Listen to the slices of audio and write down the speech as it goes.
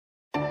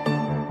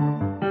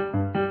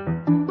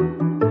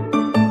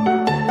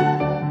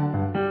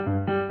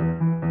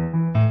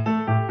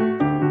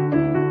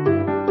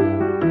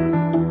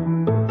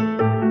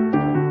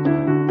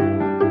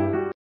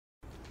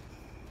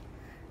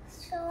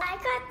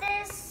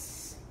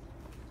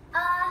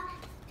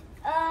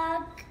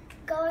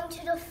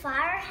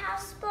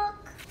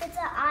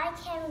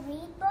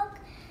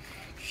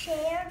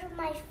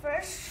my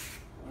first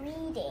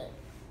reading.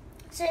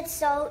 So it's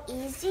so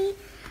easy.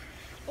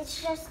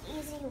 It's just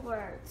easy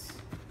words.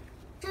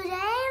 Today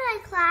my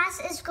class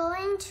is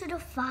going to the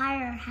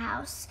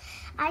firehouse.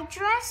 I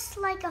dressed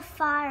like a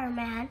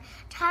fireman.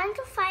 Time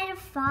to fight a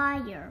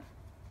fire.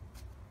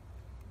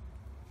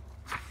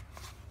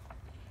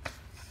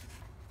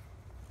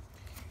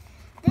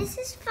 This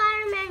is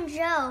Fireman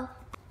Joe.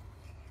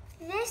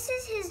 This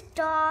is his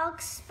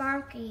dog,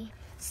 Sparky.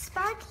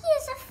 Sparky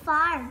is a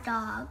fire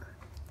dog.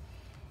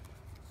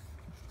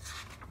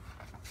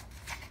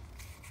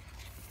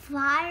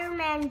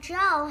 Fireman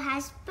Joe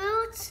has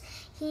boots.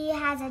 He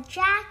has a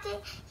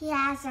jacket. He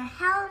has a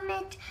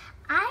helmet.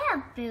 I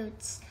have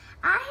boots.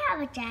 I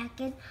have a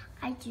jacket.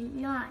 I do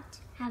not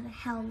have a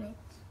helmet.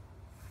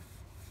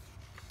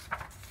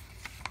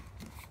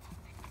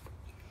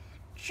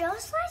 Joe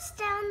slides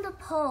down the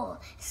pole.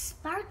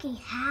 Sparky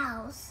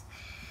howls.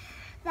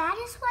 That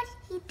is what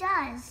he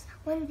does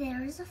when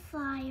there is a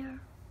fire.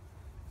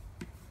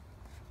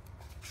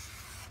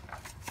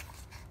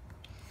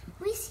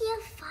 We see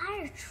a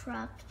fire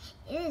truck.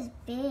 It is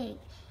big.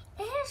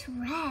 It is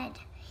red.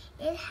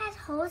 It has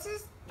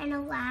hoses and a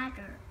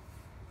ladder.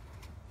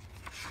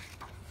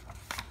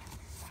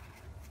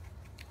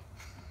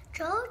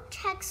 Joe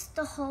checks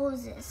the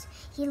hoses.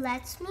 He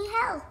lets me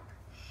help.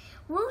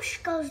 Whoosh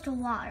goes the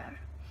water.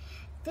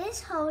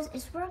 This hose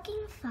is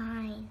working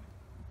fine.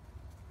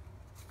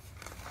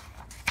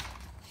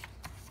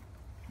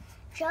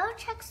 Joe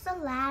checks the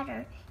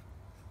ladder.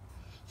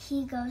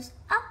 He goes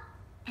up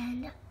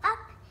and up.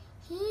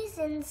 He's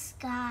in the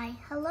sky.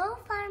 Hello,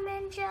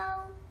 Fireman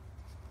Joe.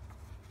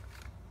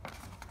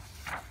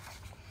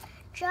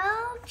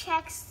 Joe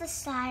checks the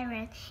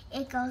siren.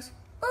 It goes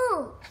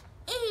ooh,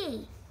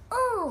 ee,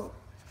 ooh.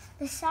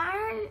 The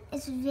siren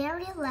is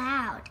very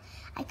loud.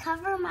 I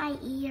cover my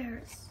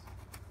ears.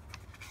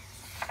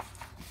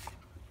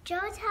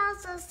 Joe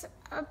tells us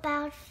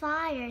about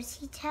fires.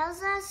 He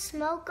tells us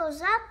smoke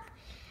goes up.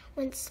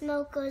 When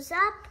smoke goes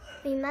up,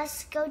 we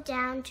must go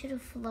down to the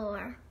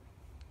floor.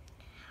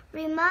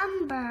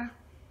 Remember,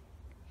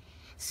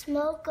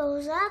 smoke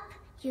goes up,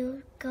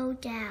 you go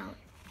down.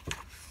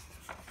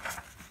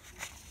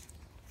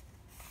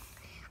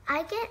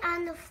 I get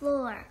on the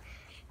floor.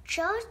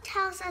 Joe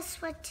tells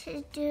us what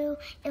to do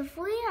if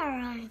we are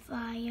on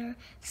fire.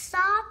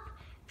 Stop,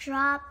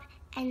 drop,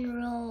 and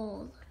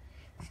roll.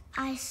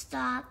 I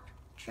stop,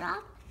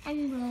 drop,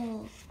 and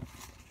roll.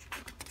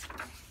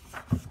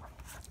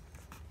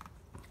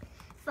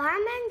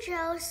 Fireman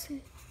Joe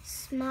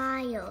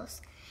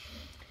smiles.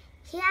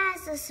 He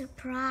has a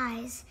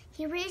surprise.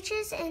 He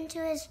reaches into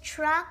his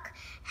truck.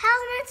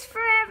 Helmets for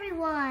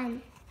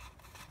everyone.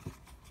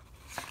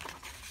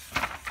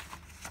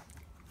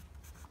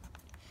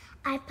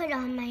 I put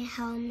on my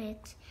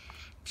helmet.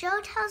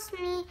 Joe tells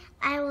me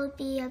I will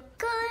be a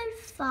good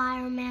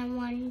fireman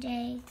one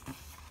day.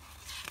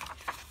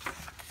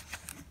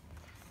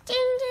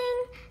 Ding,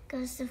 ding,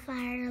 goes the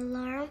fire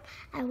alarm.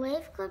 I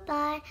wave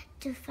goodbye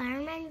to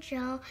Fireman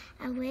Joe.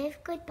 I wave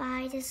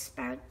goodbye to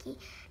Sparky.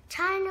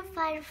 Time to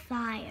fight a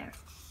fire.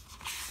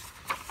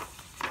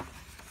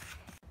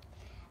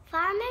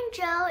 Fireman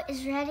Joe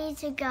is ready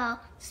to go.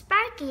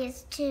 Sparky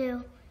is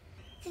too.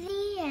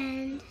 The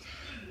end.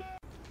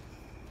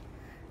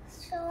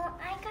 So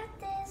I got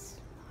this.